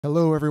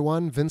Hello,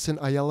 everyone. Vincent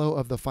Aiello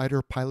of the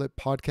Fighter Pilot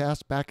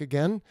Podcast back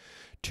again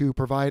to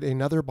provide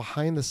another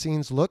behind the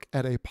scenes look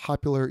at a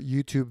popular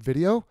YouTube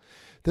video.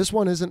 This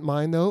one isn't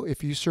mine, though.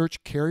 If you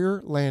search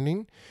carrier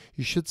landing,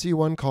 you should see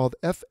one called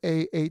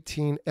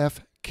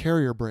A-18F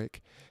Carrier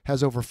Brake.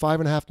 Has over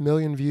 5.5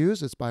 million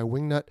views. It's by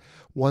Wingnut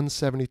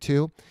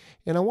 172.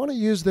 And I want to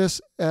use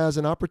this as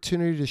an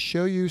opportunity to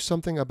show you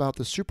something about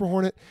the Super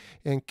Hornet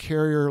and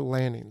carrier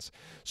landings.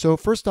 So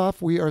first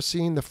off, we are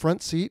seeing the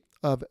front seat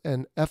of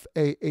an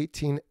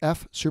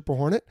FA-18F Super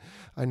Hornet.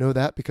 I know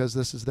that because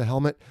this is the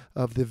helmet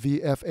of the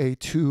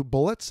VFA-2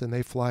 bullets, and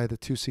they fly the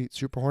two-seat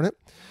Super Hornet.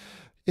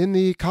 In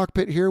the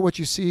cockpit here, what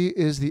you see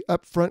is the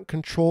up-front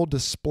control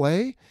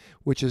display,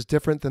 which is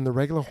different than the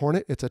regular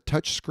Hornet. It's a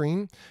touch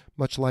screen,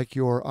 much like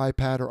your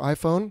iPad or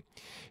iPhone.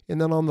 And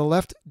then on the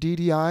left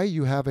DDI,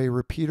 you have a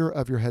repeater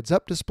of your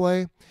heads-up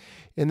display.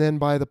 And then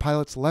by the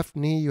pilot's left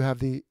knee, you have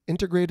the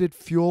Integrated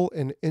Fuel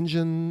and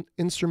Engine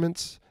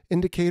Instruments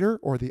Indicator,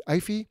 or the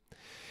IFE.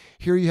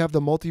 Here you have the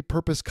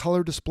multi-purpose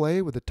color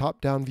display with a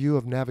top-down view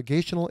of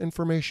navigational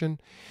information.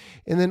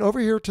 And then over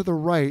here to the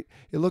right,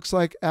 it looks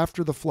like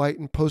after the flight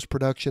and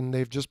post-production,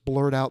 they've just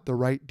blurred out the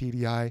right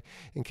DDI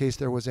in case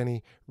there was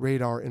any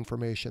radar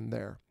information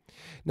there.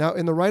 Now,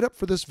 in the write-up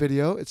for this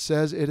video, it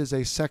says it is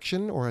a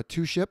section or a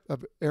two-ship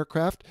of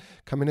aircraft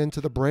coming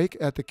into the break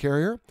at the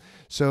carrier.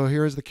 So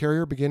here is the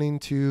carrier beginning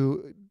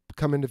to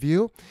come into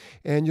view,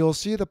 and you'll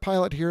see the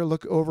pilot here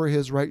look over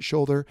his right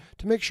shoulder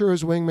to make sure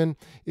his wingman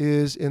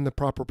is in the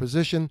proper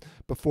position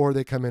before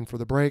they come in for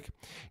the break.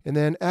 And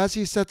then as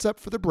he sets up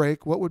for the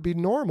break, what would be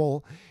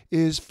normal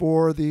is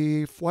for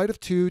the flight of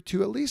two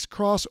to at least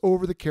cross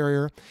over the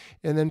carrier,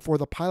 and then for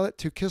the pilot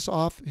to kiss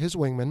off his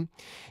wingman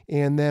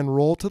and then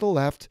roll to the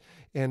left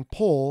and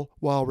pull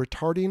while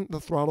retarding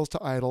the throttles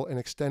to idle and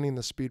extending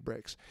the speed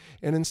brakes.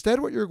 And instead,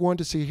 what you're going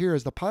to see here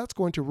is the pilot's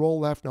going to roll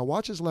left. Now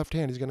watch his left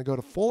hand. He's going to go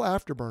to full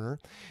afterburner.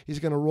 He's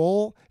going to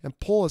roll and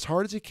pull as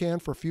hard as he can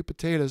for a few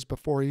potatoes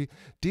before he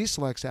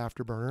deselects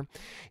afterburner.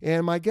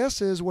 And my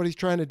guess is what he's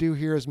trying to do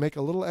here is make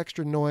a little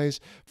extra noise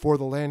for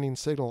the landing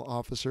signal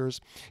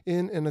officers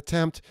in an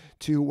attempt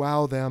to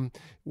wow them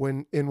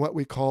when in what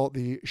we call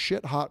the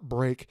shit hot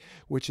break,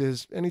 which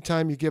is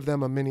anytime you give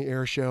them a mini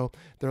air show,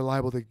 they're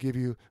liable to give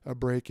you a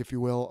break, if you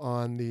will,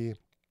 on the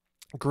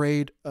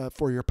grade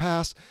for your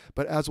pass.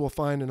 But as we'll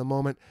find in a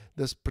moment,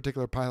 this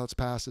particular pilot's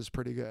pass is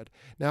pretty good.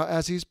 Now,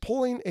 as he's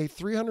pulling a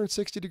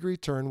 360-degree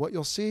turn, what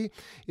you'll see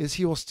is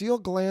he will steal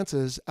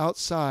glances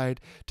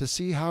outside to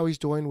see how he's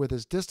doing with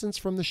his distance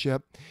from the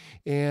ship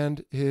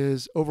and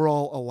his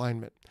overall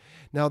alignment.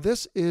 Now,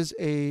 this is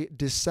a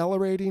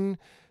decelerating,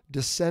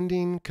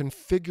 descending,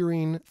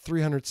 configuring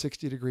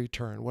 360-degree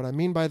turn. What I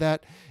mean by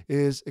that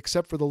is,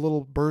 except for the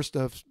little burst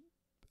of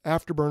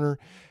afterburner,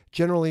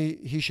 generally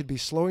he should be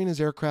slowing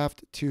his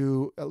aircraft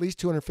to at least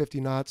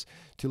 250 knots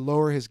to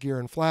lower his gear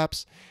and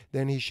flaps.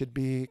 Then he should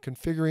be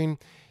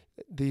configuring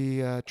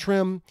the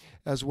trim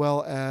as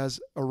well as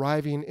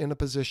arriving in a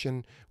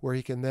position where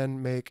he can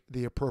then make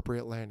the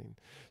appropriate landing.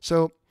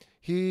 So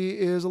he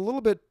is a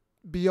little bit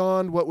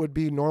beyond what would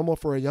be normal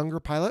for a younger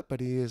pilot, but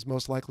he is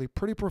most likely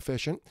pretty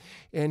proficient.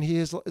 And he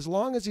is, as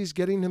long as he's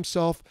getting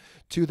himself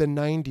to the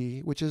 90,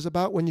 which is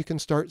about when you can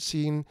start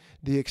seeing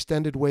the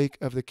extended wake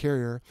of the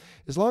carrier,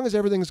 as long as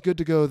everything's good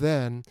to go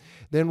then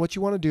what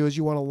you want to do is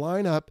you want to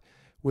line up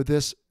with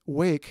this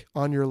wake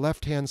on your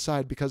left-hand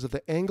side. Because of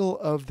the angle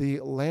of the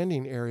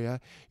landing area,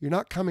 you're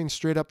not coming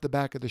straight up the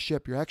back of the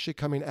ship. You're actually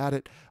coming at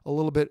it a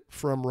little bit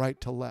from right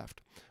to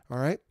left. All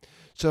right.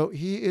 So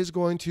he is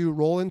going to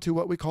roll into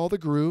what we call the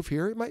groove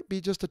here. It might be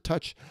just a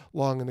touch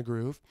long in the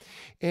groove.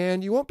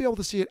 And you won't be able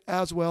to see it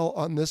as well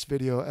on this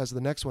video as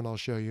the next one I'll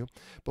show you.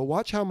 But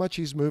watch how much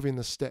he's moving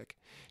the stick.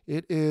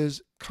 It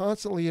is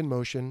constantly in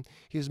motion.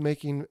 He's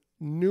making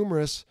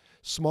numerous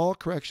small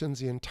corrections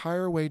the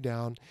entire way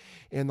down.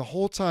 And the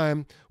whole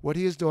time, what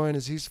he is doing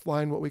is he's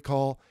flying what we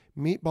call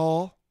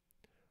meatball,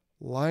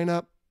 line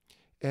up,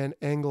 and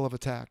angle of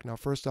attack. Now,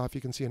 first off, you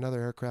can see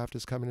another aircraft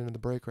is coming into the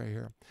break right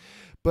here.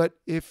 But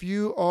if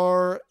you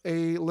are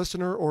a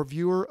listener or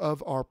viewer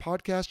of our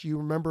podcast, you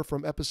remember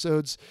from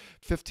episodes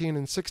 15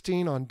 and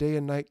 16 on day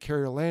and night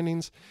carrier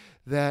landings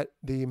that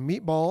the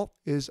meatball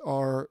is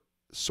our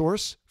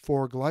source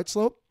for glide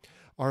slope.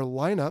 Our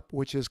lineup,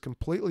 which is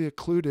completely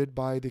occluded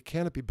by the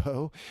canopy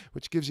bow,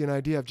 which gives you an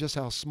idea of just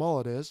how small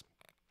it is.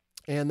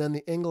 And then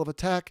the angle of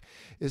attack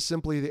is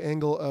simply the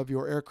angle of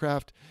your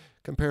aircraft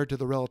compared to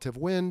the relative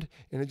wind,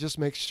 and it just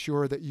makes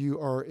sure that you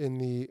are in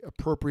the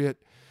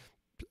appropriate,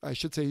 I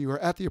should say you are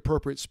at the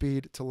appropriate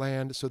speed to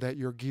land so that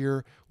your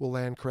gear will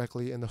land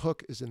correctly and the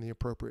hook is in the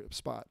appropriate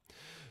spot.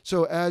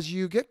 So as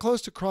you get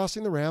close to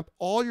crossing the ramp,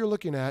 all you're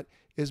looking at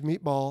is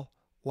meatball,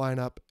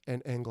 lineup,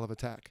 and angle of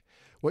attack.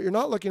 What you're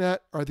not looking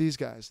at are these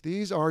guys.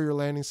 These are your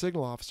landing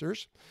signal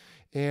officers.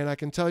 And I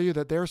can tell you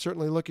that they're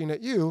certainly looking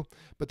at you,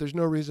 but there's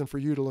no reason for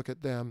you to look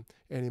at them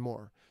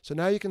anymore. So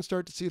now you can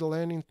start to see the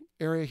landing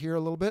area here a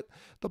little bit.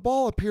 The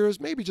ball appears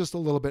maybe just a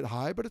little bit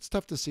high, but it's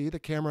tough to see. The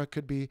camera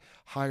could be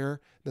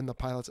higher than the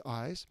pilot's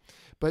eyes.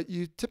 But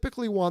you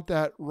typically want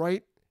that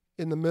right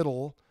in the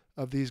middle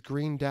of these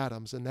green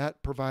datums, and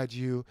that provides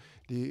you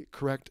the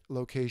correct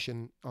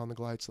location on the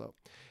glide slope.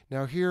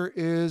 Now here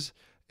is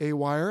a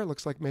wire. It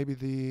looks like maybe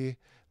the,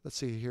 let's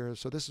see here.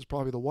 So this is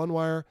probably the 1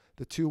 wire,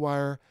 the 2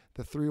 wire,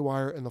 the 3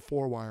 wire, and the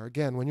 4 wire.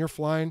 Again, when you're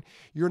flying,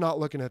 you're not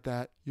looking at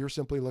that. You're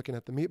simply looking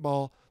at the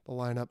meatball, the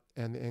lineup,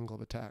 and the angle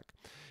of attack.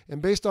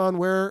 And based on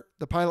where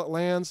the pilot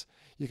lands,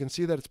 you can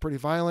see that it's pretty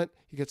violent.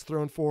 He gets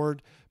thrown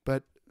forward,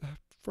 but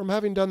from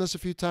having done this a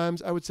few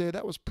times, I would say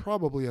that was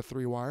probably a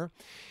 3 wire.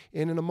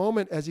 And in a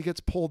moment, as he gets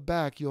pulled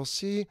back, you'll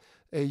see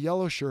a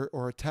yellow shirt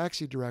or a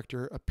taxi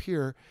director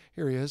appear.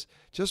 Here he is,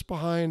 just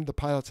behind the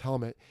pilot's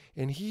helmet.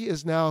 And he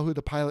is now who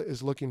the pilot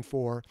is looking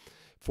for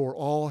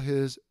all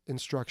his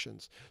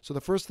instructions. So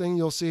the first thing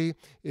you'll see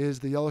is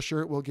the yellow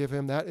shirt will give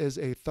him, that is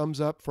a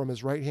thumbs up from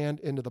his right hand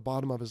into the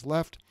bottom of his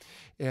left.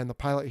 And the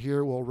pilot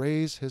here will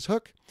raise his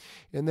hook.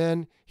 And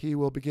then he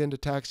will begin to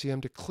taxi him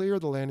to clear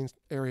the landing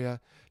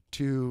area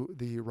to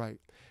the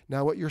right.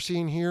 Now what you're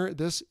seeing here,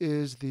 this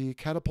is the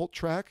catapult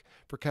track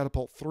for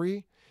catapult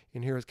 3,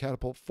 and here is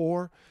catapult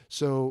 4.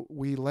 So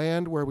we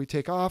land where we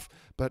take off,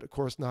 but of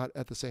course not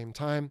at the same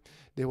time.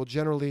 They will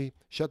generally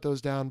shut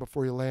those down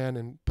before you land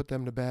and put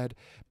them to bed,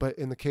 but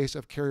in the case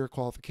of carrier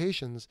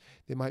qualifications,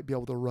 they might be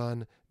able to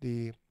run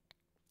the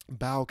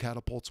bow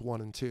catapults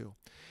 1 and 2.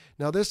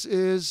 Now this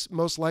is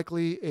most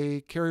likely a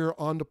carrier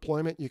on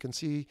deployment. You can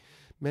see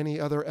many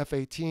other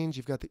F-18s.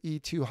 You've got the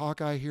E-2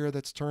 Hawkeye here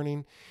that's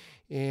turning,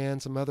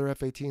 and some other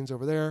F-18s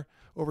over there.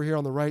 Over here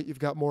on the right, you've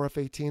got more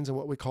F-18s in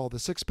what we call the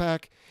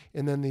 6-pack,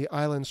 and then the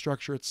island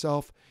structure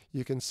itself,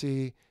 you can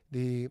see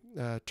the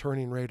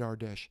turning radar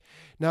dish.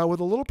 Now with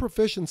a little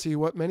proficiency,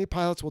 what many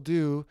pilots will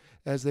do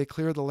as they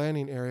clear the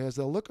landing area is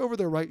they'll look over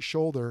their right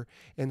shoulder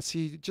and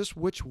see just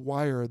which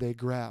wire they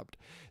grabbed.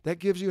 That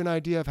gives you an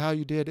idea of how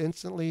you did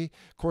instantly.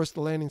 Of course,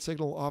 the landing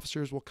signal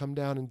officers will come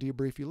down and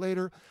debrief you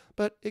later,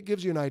 but it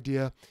gives you an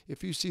idea.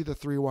 If you see the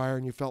 3 wire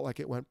and you felt like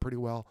it went pretty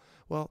well,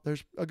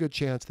 there's a good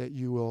chance that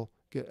you will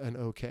get an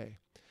okay.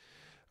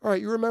 All right,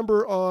 you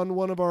remember on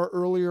one of our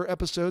earlier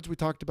episodes, we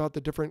talked about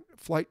the different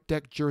flight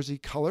deck jersey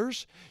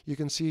colors. You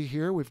can see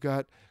here we've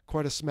got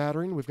quite a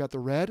smattering. We've got the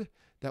red,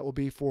 that will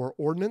be for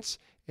ordnance,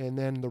 and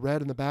then the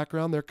red in the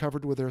background, they're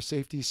covered with their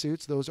safety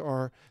suits. Those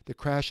are the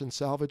crash and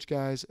salvage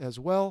guys as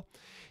well.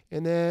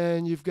 And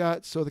then you've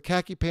got, so the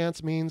khaki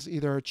pants means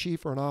either a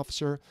chief or an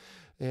officer.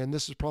 And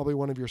this is probably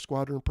one of your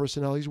squadron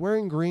personnel. He's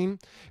wearing green.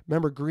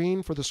 Remember,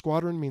 green for the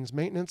squadron means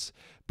maintenance,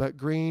 but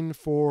green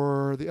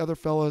for the other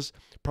fellas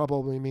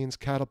probably means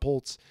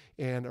catapults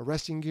and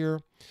arresting gear.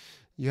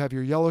 You have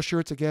your yellow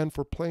shirts, again,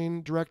 for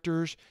plane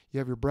directors. You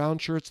have your brown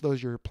shirts.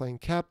 Those are your plane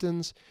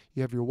captains.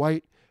 You have your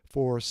white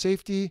for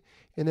safety.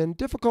 And then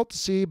difficult to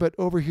see, but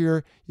over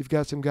here, you've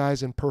got some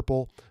guys in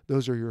purple.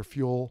 Those are your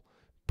fuel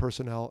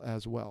personnel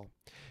as well.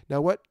 Now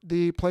what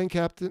the plane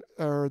captain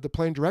or the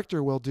plane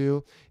director will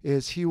do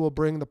is he will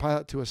bring the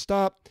pilot to a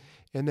stop,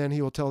 and then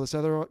he will tell this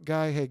other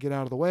guy, hey, get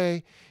out of the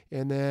way,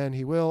 and then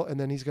he will, and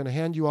then he's going to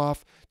hand you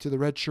off to the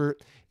red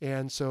shirt.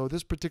 And so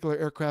this particular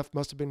aircraft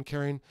must have been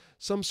carrying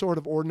some sort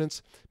of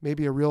ordnance,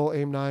 maybe a real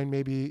AIM-9,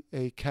 maybe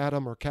a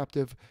CATM or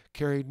captive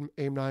carried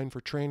AIM-9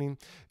 for training.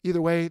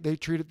 Either way, they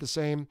treat it the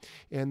same,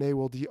 and they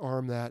will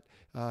dearm that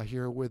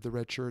here with the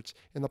red shirts.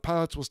 And the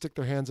pilots will stick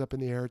their hands up in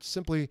the air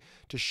simply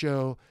to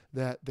show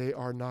that they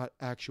are not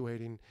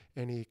actuating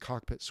any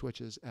cockpit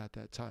switches at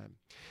that time.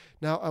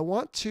 Now, I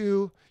want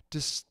to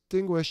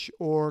distinguish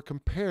or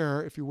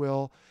compare, if you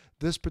will,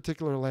 this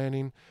particular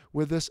landing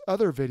with this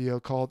other video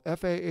called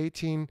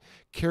A-18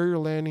 Carrier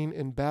Landing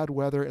in Bad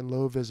Weather and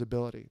Low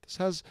Visibility. This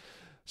has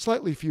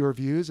slightly fewer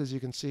views, as you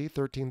can see,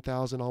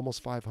 13,000,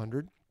 almost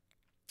 500.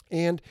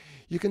 And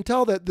you can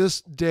tell that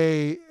this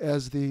day,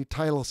 as the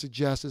title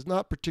suggests, is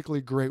not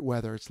particularly great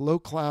weather. It's low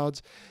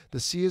clouds. The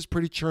sea is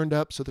pretty churned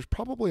up, so there's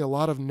probably a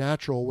lot of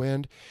natural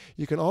wind.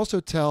 You can also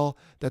tell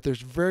that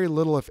there's very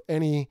little, if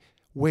any,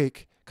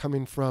 wake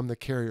coming from the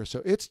carrier.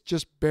 So it's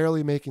just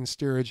barely making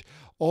steerage.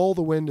 All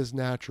the wind is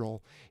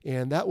natural,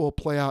 and that will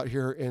play out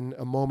here in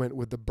a moment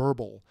with the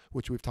burble,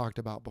 which we've talked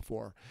about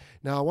before.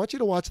 Now, I want you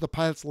to watch the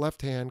pilot's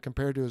left hand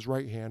compared to his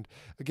right hand.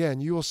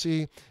 Again, you will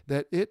see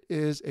that it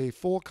is a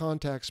full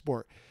contact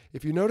sport.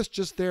 If you notice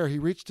just there, he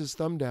reached his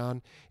thumb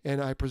down,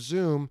 and I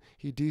presume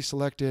he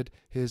deselected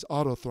his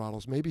auto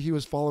throttles. Maybe he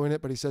was following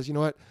it, but he says, you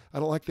know what, I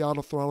don't like the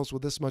auto throttles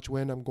with this much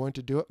wind. I'm going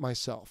to do it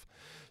myself.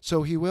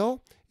 So he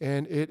will,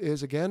 and it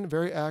is, again,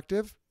 very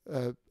active,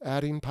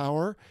 adding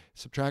power,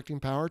 subtracting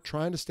power,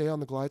 trying to stay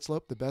on the glide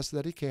slope the best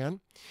that he can.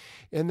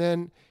 And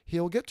then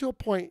he'll get to a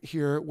point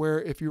here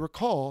where, if you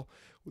recall,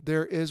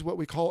 there is what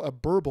we call a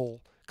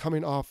burble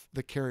coming off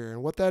the carrier.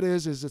 And what that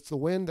is it's the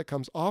wind that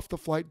comes off the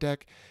flight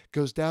deck,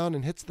 goes down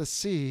and hits the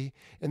sea,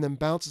 and then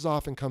bounces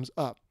off and comes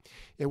up.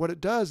 And what it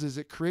does is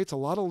it creates a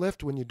lot of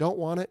lift when you don't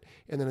want it,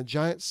 and then a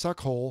giant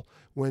suck hole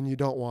when you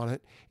don't want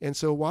it. And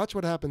so watch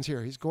what happens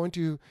here. He's going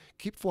to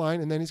keep flying,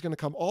 and then he's going to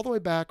come all the way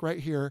back right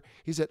here.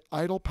 He's at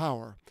idle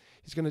power.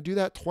 He's going to do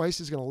that twice.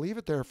 He's going to leave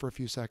it there for a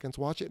few seconds.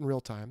 Watch it in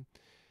real time.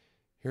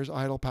 Here's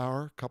idle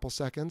power, a couple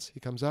seconds. He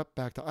comes up,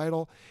 back to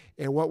idle.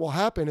 And what will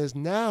happen is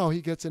now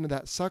he gets into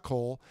that suck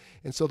hole.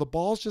 And so the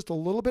ball's just a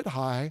little bit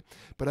high,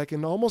 but I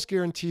can almost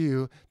guarantee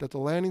you that the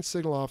landing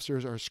signal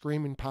officers are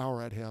screaming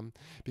power at him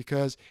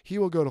because he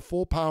will go to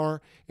full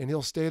power and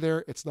he'll stay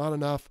there. It's not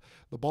enough.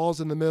 The ball's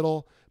in the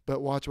middle,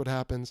 but watch what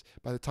happens.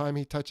 By the time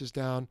he touches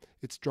down,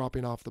 it's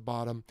dropping off the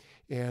bottom.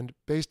 And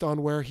based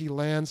on where he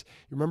lands,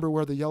 you remember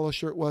where the yellow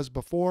shirt was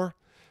before?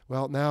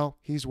 Well, now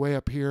he's way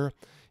up here.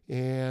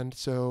 And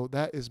so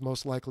that is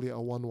most likely a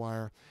one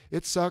wire.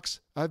 It sucks.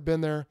 I've been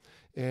there,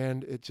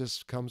 and it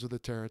just comes with the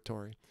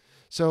territory.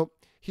 So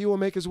he will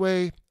make his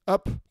way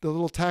up the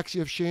little taxi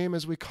of shame,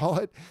 as we call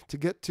it, to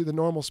get to the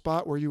normal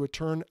spot where you would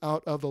turn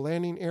out of the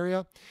landing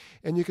area.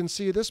 And you can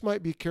see this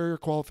might be carrier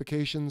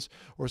qualifications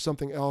or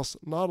something else.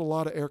 Not a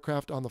lot of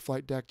aircraft on the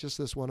flight deck, just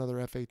this one other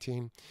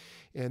F-18.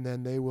 And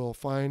then they will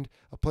find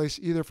a place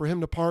either for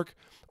him to park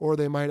or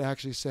they might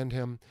actually send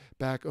him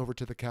back over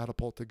to the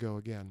catapult to go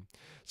again.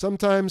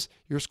 Sometimes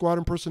your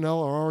squadron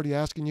personnel are already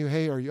asking you,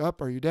 hey, are you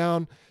up? Are you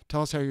down?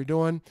 Tell us how you're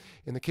doing.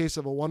 In the case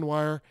of a one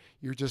wire,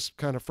 you're just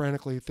kind of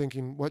frantically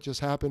thinking, what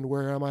just happened?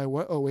 Where am I?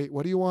 What? Oh, wait,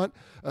 what do you want?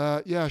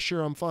 Yeah,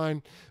 sure, I'm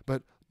fine.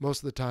 But most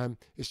of the time,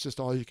 it's just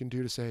all you can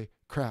do to say,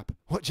 crap,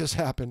 what just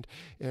happened?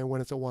 And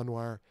when it's a one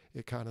wire,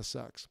 it kind of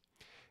sucks.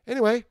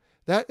 Anyway,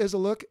 that is a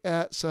look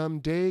at some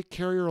day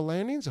carrier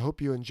landings. I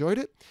hope you enjoyed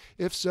it.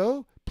 If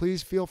so,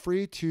 please feel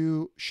free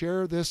to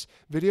share this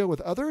video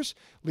with others.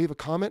 Leave a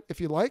comment if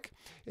you like,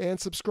 and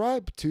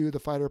subscribe to the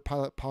Fighter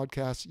Pilot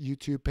Podcast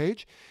YouTube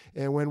page.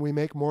 And when we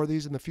make more of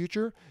these in the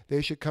future,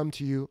 they should come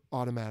to you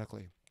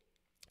automatically.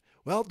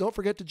 Well, don't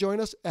forget to join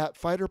us at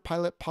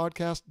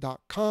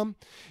fighterpilotpodcast.com.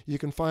 You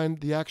can find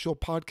the actual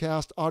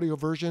podcast audio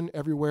version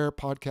everywhere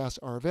podcasts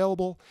are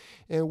available.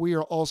 And we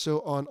are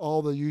also on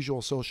all the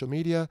usual social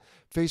media,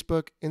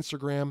 Facebook,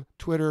 Instagram,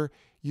 Twitter,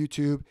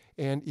 YouTube,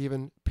 and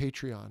even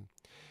Patreon.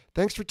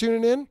 Thanks for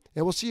tuning in,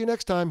 and we'll see you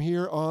next time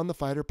here on the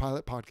Fighter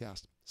Pilot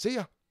Podcast. See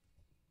ya.